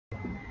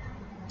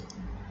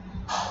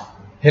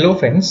Hello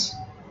friends,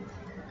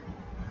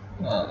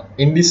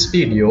 in this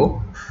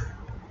video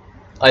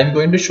I am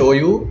going to show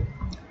you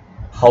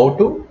how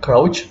to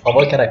crouch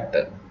our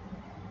character.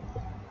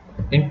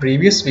 In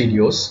previous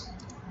videos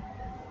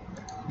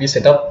we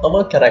set up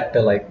our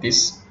character like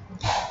this.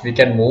 We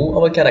can move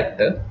our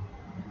character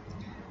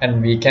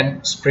and we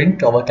can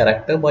sprint our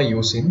character by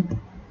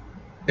using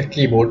a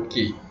keyboard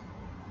key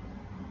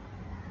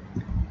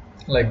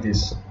like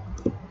this.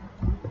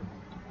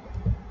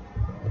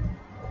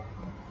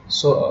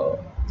 So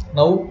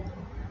now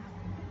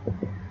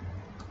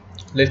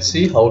let's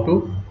see how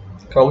to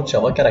crouch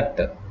our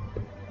character.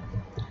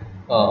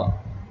 Uh,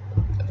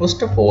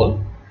 First of all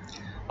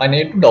I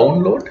need to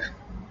download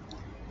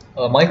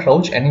my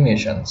crouch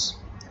animations.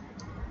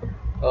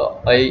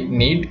 I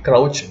need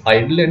crouch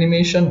idle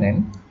animation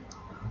and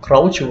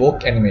crouch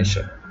walk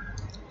animation.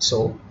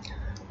 So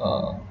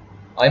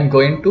I'm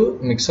going to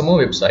Mixamo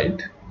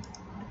website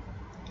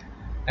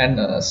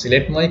and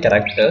select my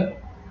character.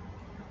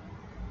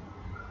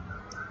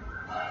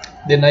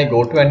 Then I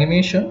go to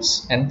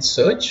animations and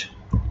search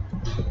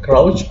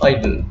crouch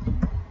idle.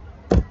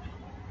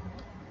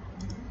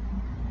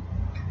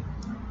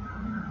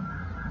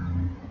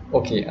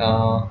 Okay,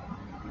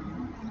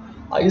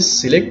 I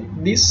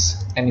select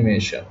this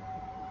animation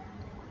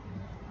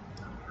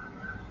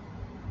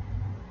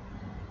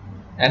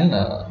and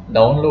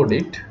download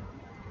it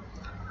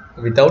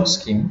without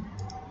skin.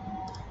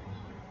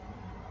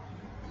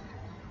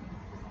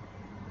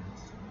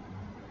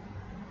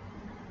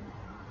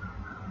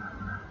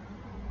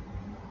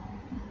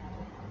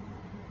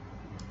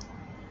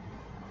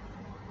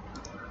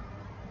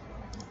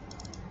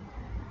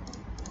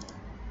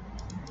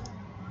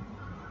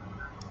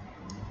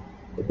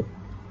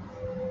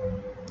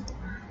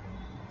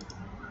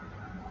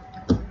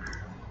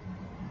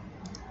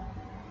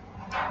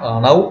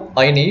 Now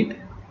I need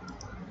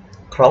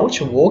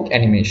crouch walk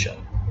animation.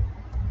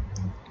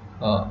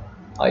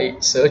 I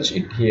search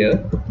it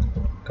here,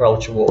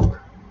 crouch walk.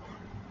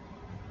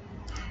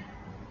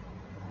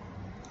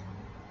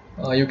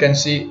 You can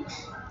see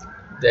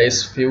there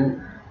is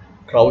few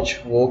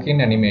crouch walk-in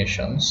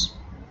animations.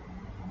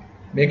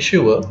 Make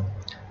sure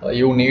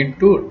you need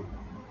to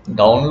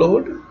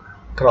download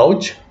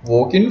crouch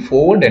walk-in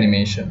forward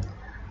animation.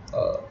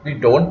 We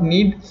don't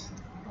need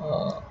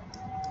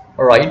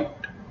right,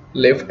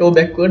 left or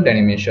backward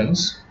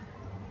animations.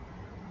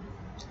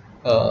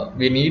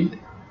 We need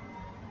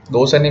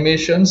those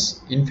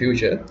animations in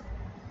future,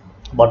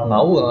 but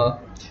now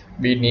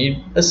we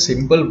need a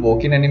simple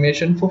walk-in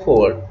animation for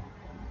forward.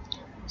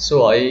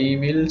 So I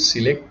will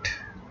select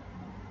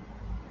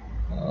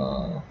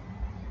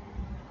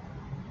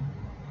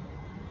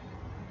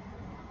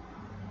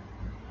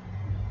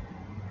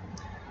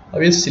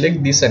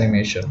this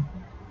animation.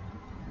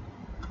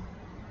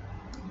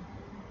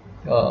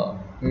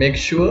 Make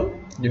sure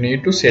you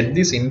need to set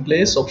this in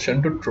place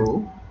option to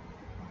true,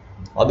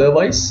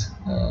 otherwise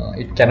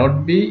it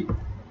cannot be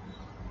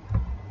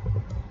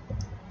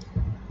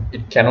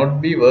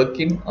work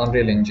in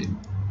Unreal Engine.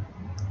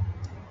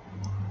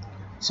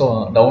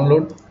 So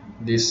download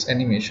this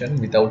animation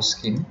without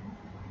skin.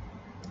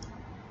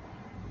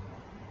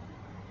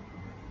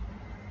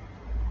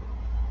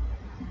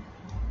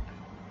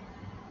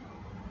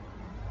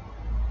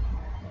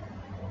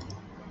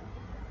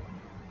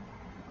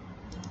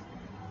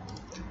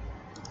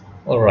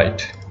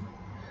 Alright,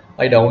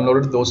 I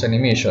downloaded those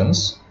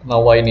animations.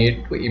 Now I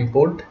need to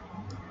import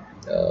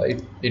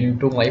it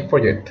into my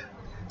project.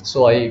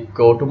 So I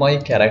go to my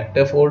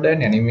character folder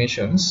and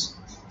animations.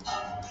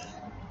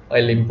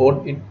 I'll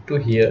import it to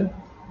here.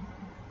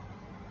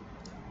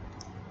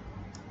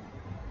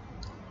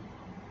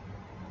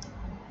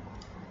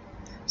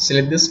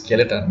 Select the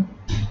skeleton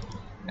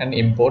and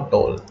import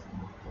all.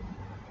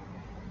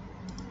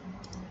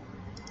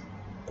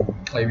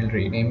 I will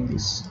rename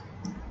this.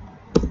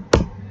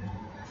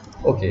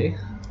 Okay,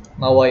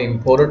 now I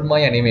imported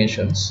my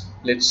animations.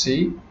 Let's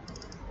see,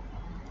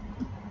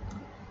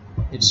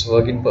 it's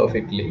working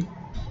perfectly.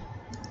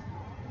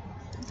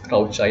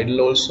 Crouch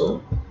idle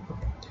also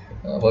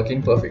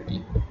working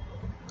perfectly.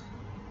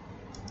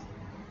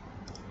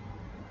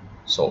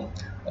 So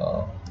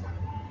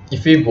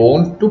if we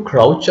want to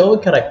crouch our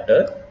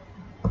character,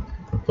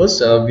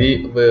 first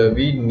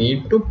we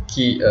need to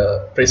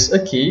press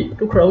a key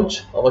to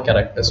crouch our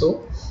character.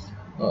 So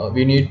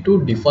we need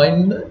to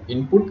define the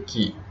input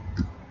key.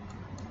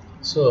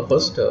 So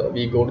first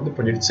we go to the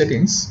project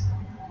settings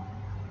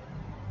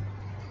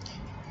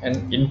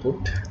and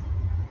input.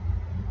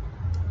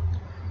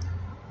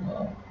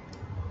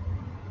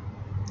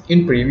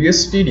 In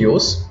previous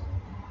videos,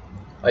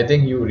 I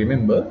think you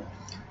remember,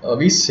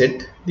 we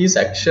set these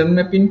action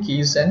mapping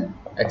keys and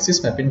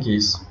axis mapping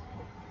keys.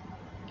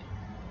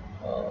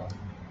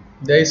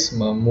 There is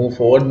move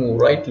forward, move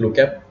right, look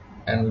up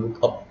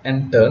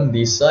and turn.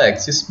 These are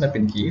axis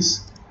mapping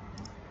keys,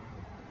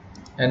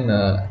 and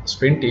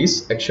sprint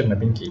is action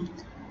mapping key.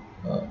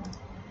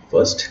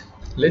 First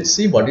let's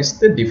see what is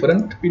the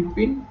difference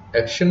between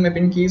action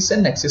mapping keys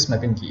and axis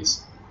mapping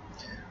keys.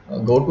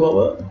 Go to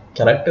our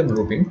character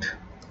blueprint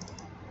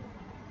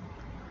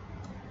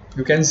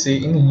you can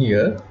see in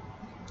here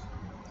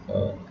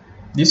uh,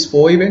 these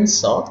four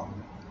events are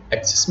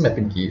access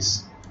mapping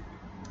keys.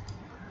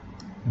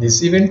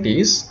 This event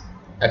is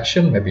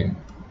action mapping.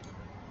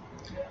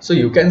 So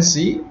you can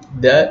see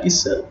there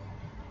is a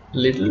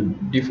little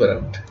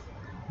different.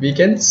 We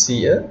can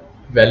see a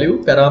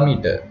value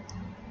parameter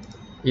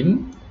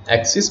in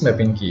axis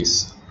mapping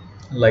keys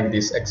like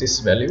this, axis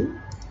value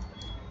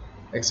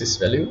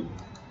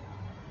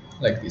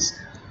like this,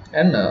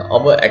 and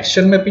our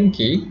action mapping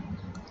key,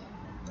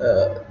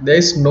 there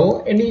is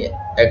no any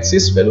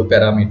axis value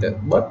parameter,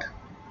 but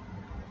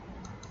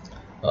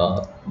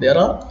there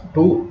are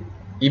two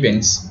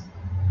events,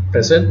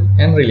 present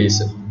and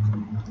release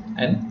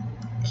and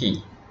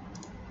key.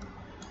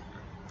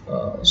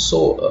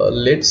 So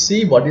let's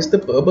see what is the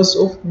purpose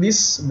of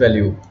this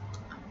value.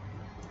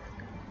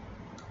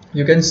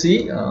 You can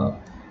see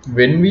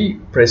when we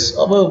press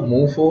our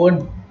move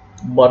forward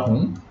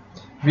button,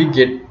 we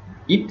get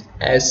it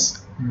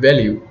as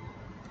value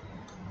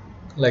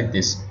like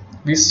this.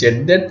 We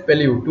set that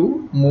value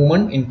to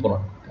movement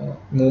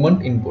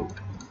input.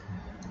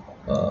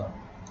 Uh,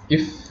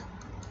 if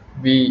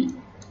we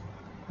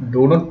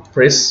do not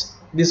press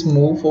this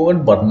move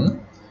forward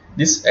button,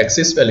 this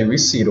axis value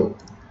is 0.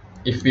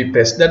 If we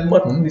press that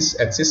button, this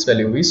axis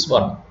value is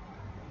 1.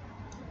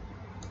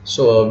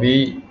 So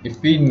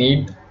if we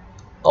need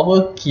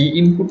our key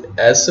input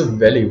as a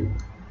value,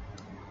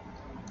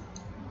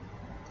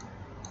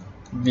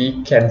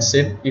 we can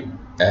set it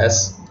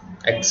as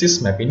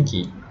axis mapping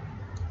key.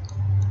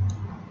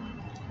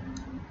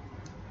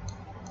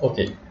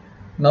 Okay,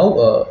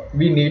 now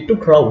we need to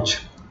crouch,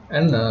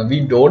 and we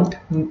don't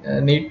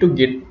need to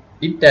get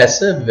it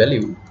as a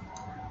value.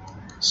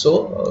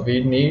 So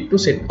we need to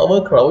set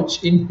our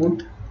crouch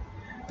input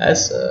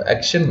as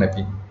action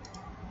mapping.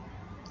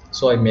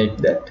 So I make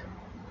that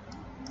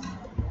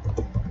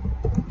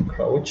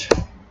crouch.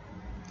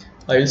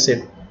 I will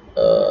set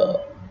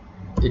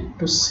it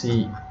to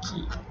C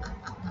key.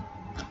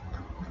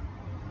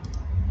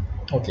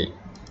 Okay,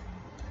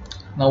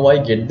 now I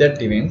get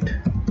that event,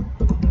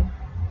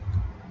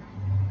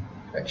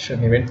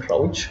 action event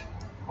crouch.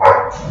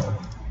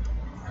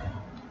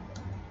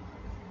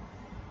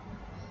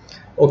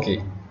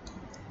 Okay,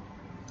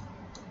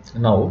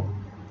 now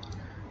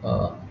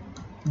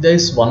there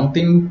is one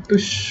thing to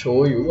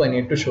show you. I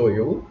need to show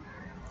you.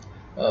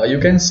 You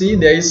can see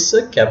there is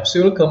a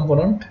capsule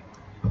component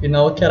in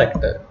our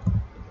character.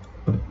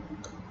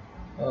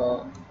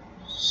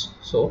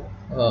 So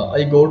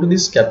I go to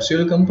this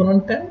capsule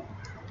component and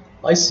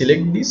I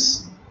select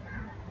this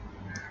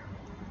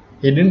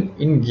hidden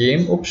in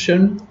game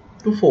option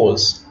to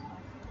false.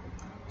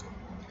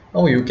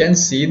 Now you can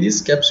see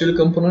this capsule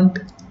component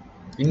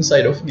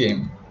inside of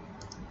game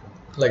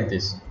like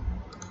this.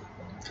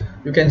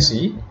 You can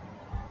see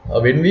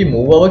when we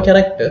move our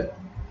character,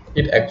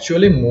 it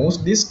actually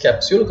moves this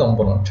capsule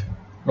component,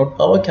 not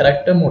our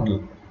character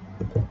model,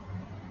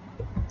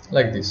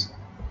 like this.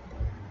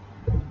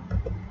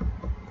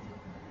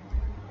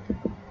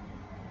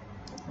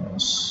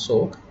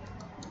 So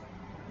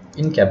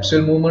in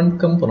capsule movement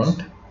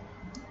component,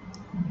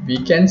 we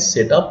can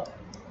set up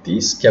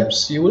these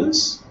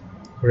capsules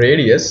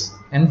radius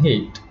and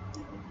height.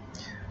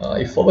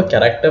 If our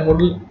character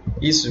model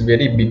is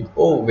very big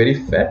or very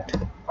fat,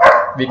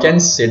 we can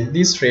set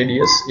this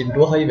radius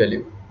into a high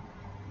value.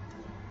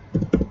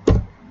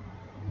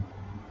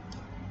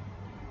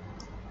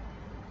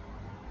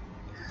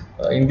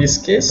 In this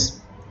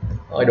case,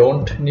 I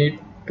don't need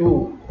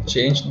to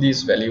change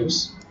these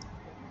values.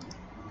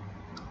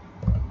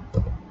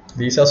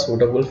 These are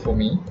suitable for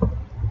me.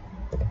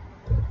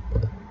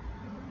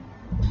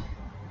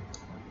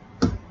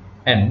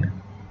 And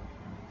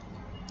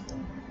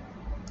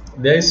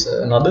there is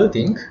another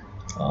thing.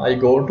 I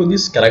go to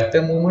this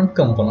character movement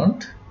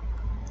component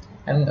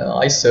and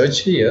I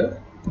search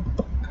here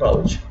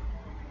crouch.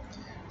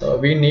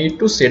 We need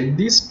to set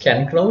this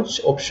can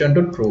crouch option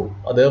to true,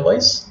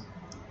 otherwise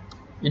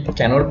it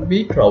cannot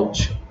be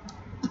crouch.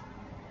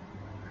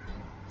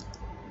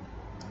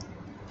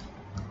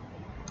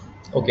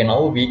 Okay,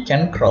 now we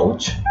can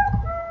crouch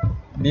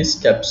this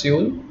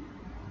capsule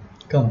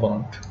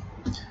component.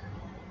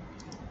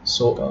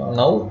 So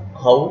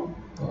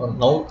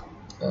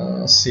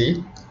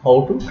see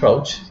how to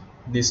crouch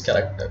this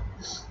character.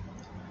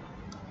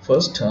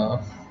 First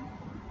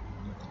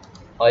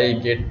I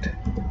get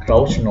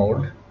crouch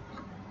node,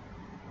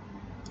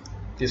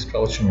 this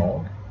crouch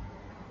node,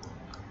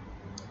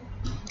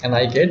 and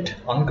I get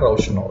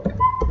uncrouch node.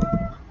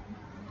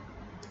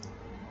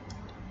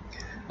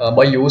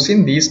 By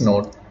using this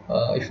node,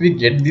 if we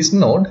get this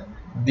node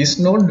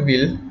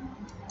will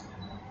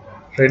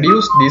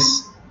reduce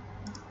this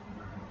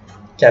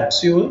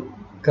capsule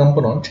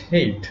component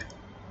height,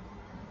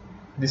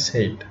 this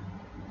height.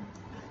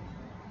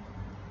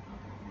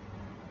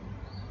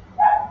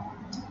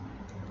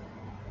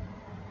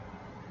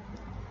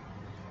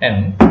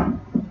 And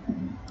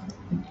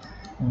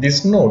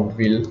this node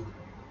will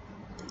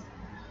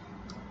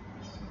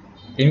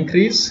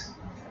increase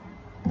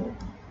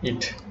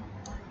it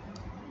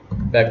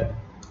back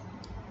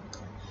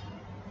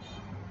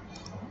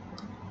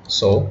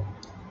So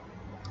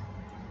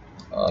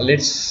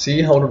let's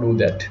see how to do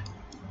that.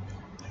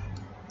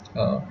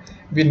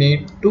 We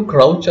need to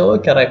crouch our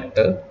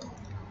character.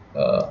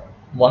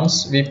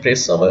 Once we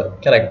press our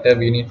character,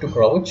 we need to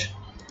crouch,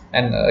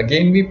 and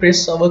again we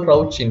press our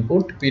crouch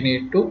input, we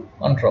need to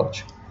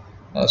uncrouch.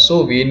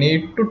 So we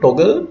need to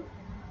toggle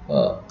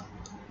uh,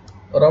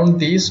 around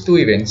these two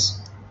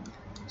events.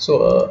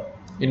 So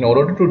in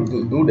order to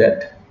do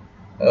that,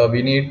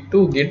 we need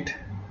to get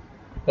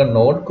a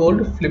node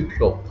called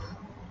flip-flop.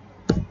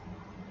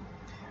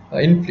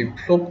 In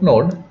flip-flop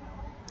node,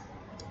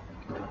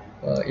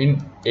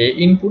 in a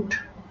input,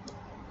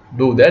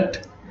 do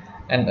that,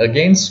 and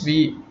against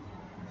we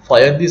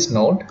fire this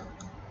node,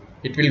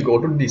 it will go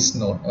to this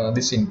node,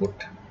 this input,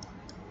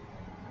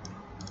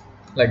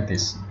 like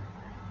this.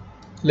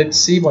 Let's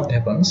see what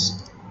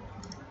happens.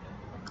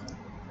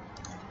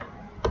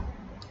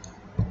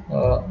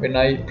 When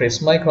I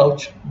press my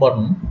crouch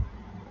button,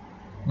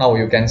 now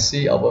you can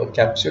see our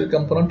capsule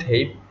component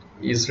height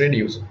is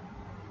reduced.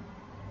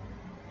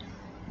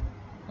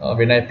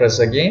 When I press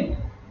again,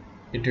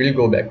 it will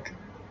go back.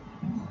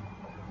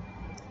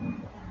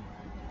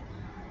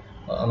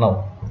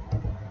 Now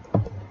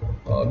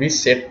we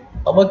set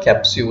our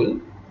capsule,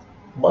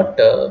 but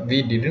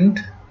we didn't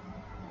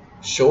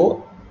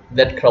show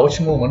that crouch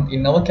movement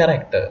in our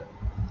character.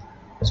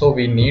 So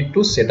we need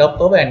to set up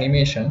our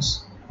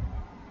animations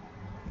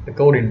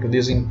according to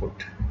this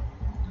input.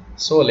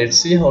 So let's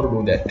see how to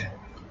do that.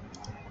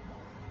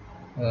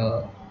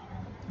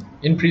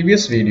 In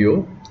previous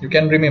video, you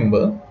can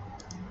remember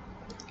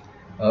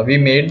we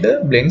made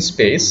the blend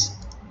space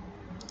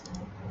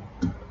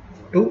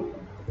to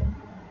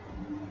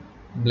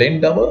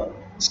blend our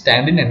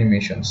stand-in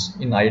animations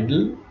in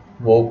idle,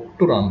 walk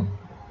to run,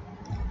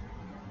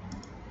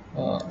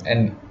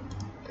 and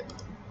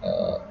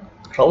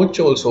crouch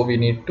also we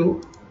need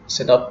to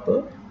set up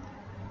a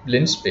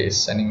blend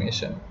space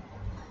animation.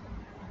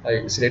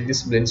 I select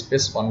this blend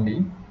space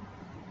 1D,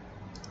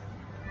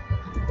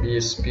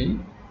 BSP,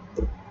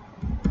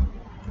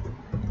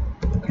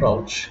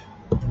 crouch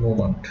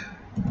movement.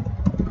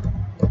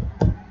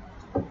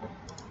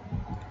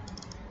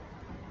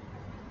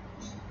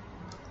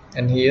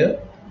 And here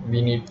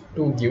we need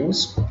to give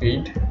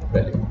speed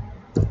value.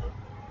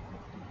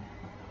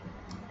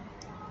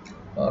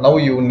 Now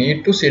you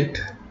need to set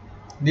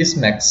this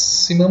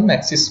maximum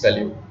axis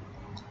value.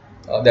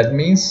 That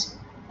means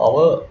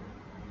our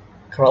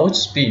crouch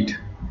speed.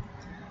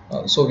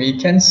 So we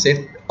can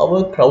set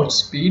our crouch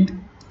speed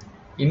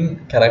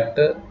in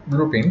character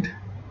blueprint,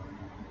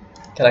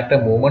 character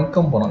movement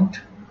component.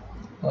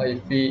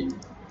 If we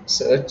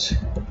search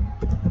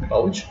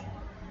crouch,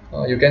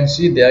 you can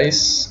see there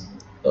is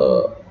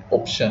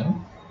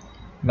option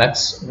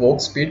max walk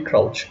speed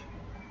crouch.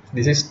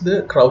 This is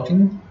the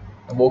crouching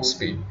walk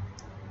speed.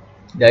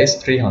 There is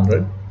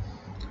 300.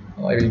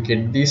 I will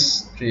get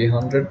this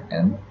 300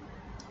 and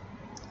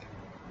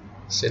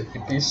set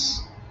it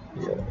is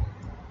here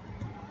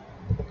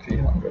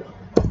 300,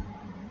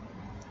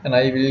 and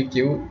I will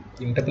give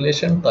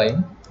interpolation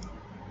time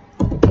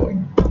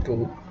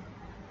 2.2.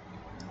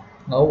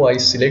 Now I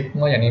select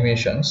my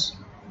animations,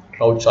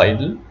 crouch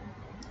idle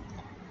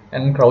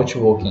and crouch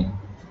walking.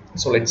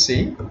 So let's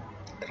see,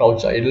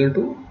 crouch idle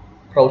to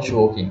crouch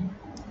walking.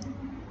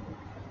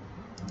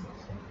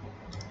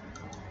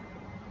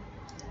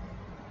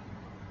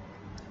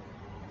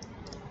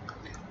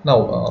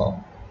 Now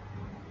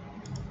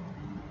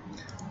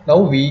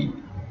we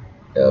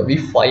have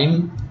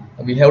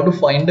to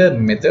find a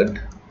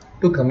method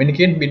to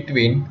communicate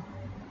between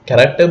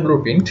character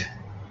blueprint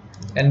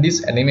and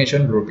this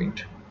animation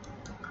blueprint.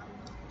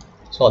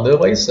 So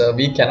otherwise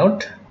we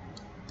cannot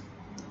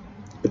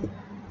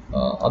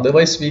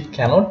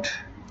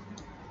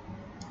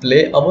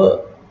play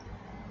our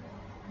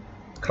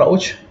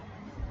crouch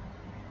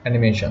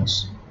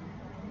animations.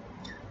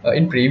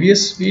 In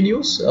previous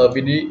videos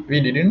we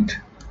didn't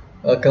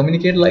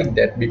communicate like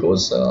that,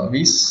 because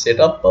we set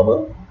up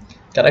our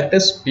character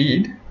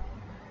speed,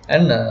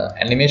 and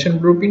animation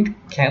blueprint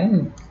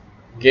can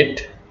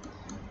get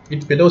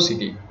its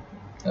velocity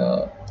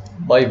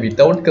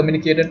without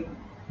communicating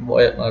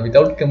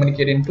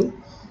to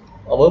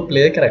our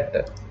player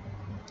character.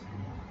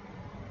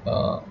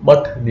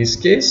 But in this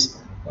case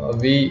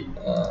we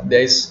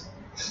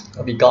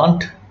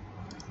can't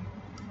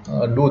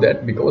do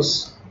that,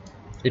 because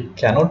it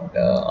cannot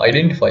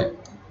identify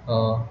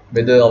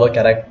whether our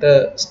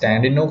character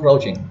standing or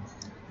crouching.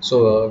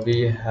 So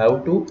we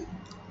have to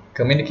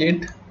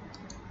communicate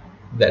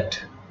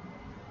that.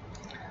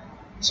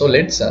 So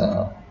let's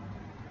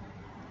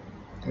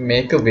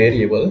make a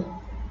variable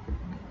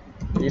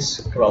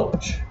is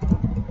crouch.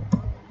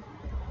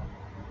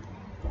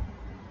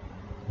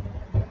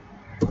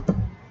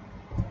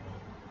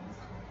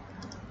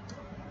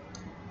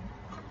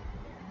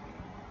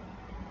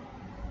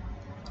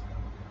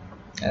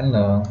 And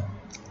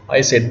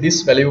I set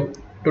this value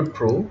to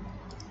true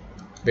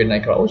when I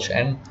crouch,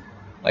 and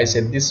I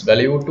set this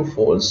value to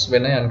false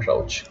when I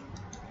uncrouch.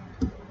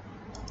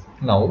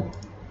 Now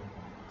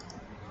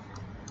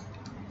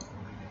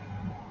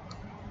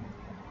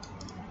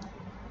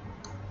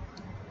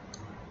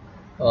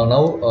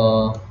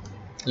Now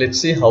let's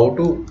see how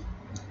to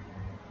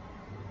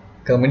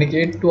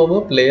communicate to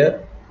our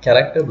player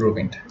character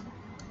blueprint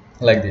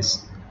like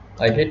this.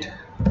 I get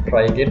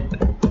try get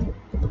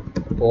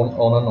pawn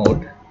owner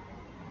node.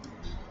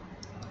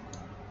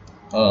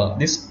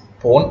 This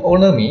pawn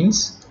owner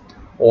means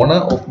owner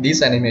of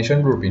this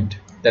animation blueprint.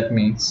 That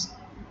means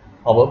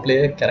our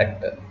player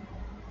character,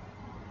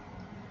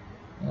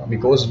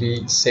 because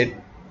we set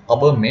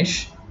our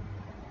mesh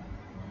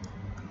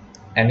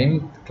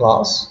anim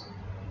class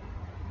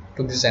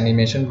to this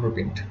animation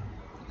blueprint.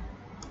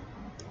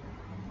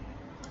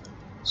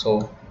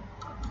 So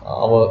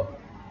our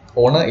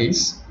owner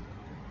is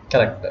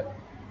character.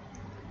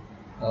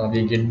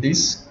 We get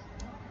this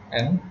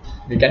and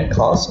we can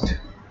cast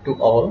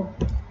to our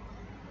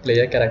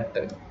player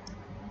character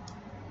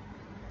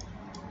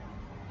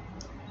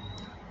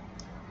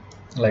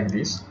like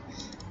this.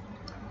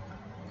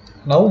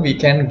 Now we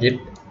can get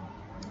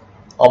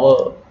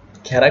our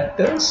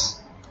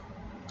characters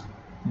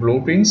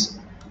blueprints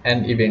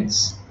and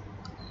events,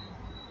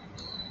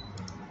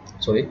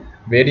 sorry,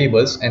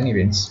 variables and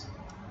events.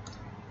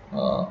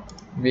 uh,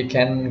 we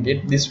can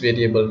get this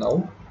variable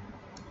now.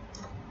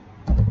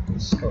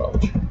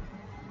 Crouch.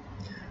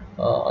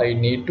 I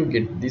need to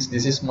get this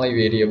is my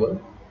variable,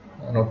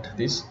 not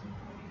this.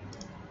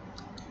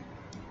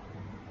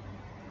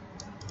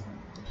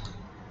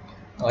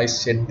 I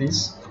set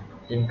this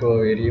into a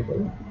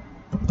variable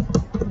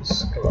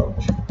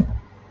crouch.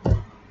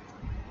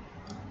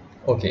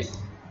 Okay,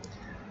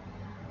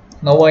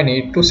 now I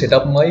need to set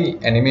up my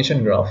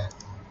animation graph.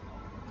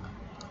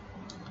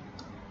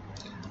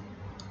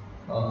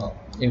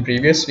 In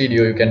previous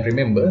video you can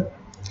remember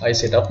I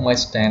set up my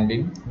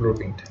stand-in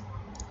blueprint.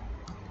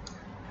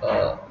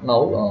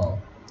 Now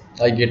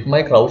I get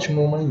my crouch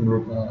movement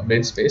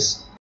blend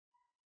space,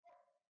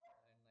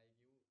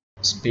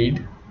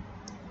 speed.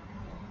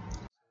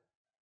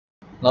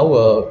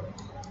 Now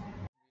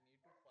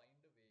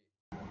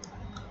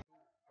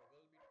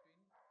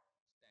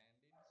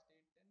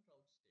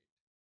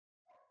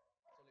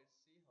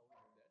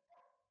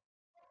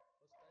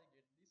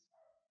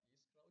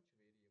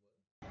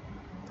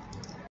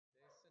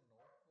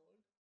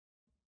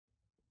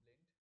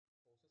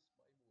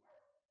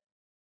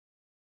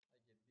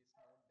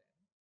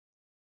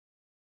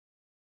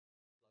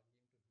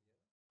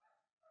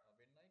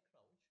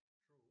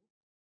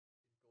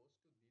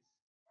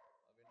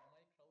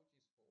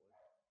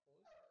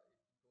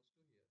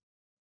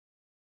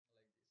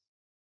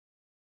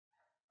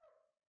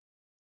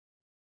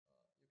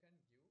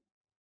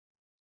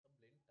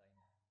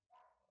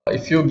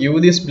if you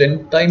give this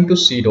blend time to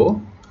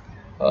 0,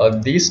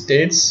 these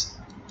states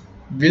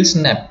will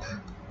snap.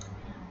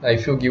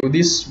 If you give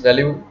this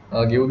value,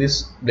 give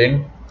this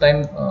blend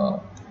time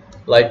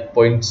like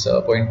points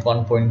point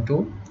 1, point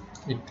 2,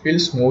 it will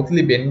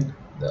smoothly bend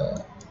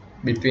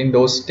between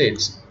those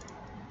states.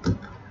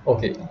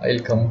 Okay, I'll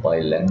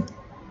compile and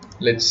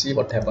let's see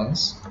what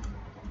happens.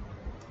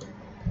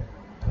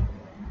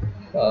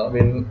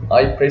 When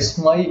I press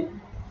my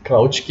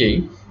crouch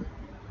key,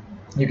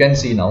 you can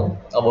see now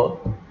our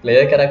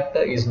player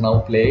character is now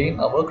playing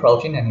our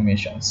crouching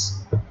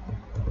animations.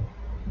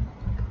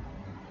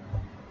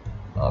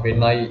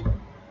 When I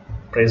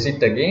press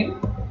it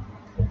again,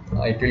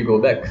 it will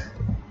go back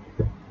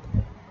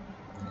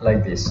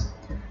like this.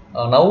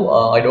 Now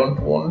I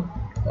don't want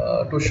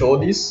to show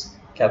this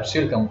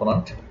capsule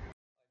component.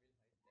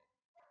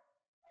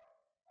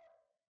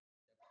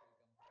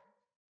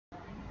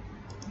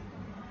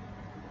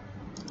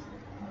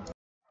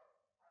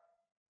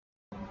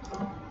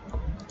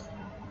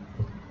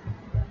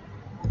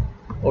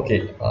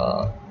 Okay,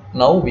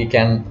 now we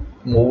can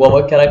move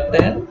our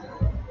character and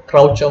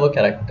crouch our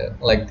character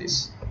like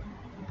this.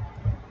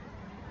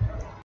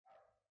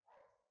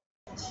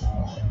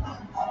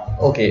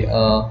 Okay,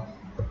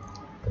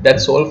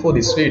 that's all for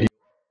this video.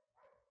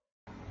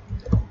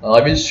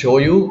 I will show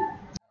you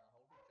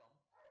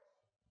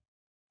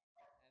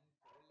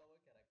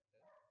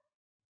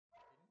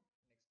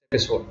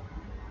episode.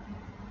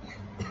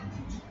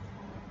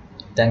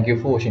 Thank you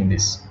for watching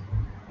this.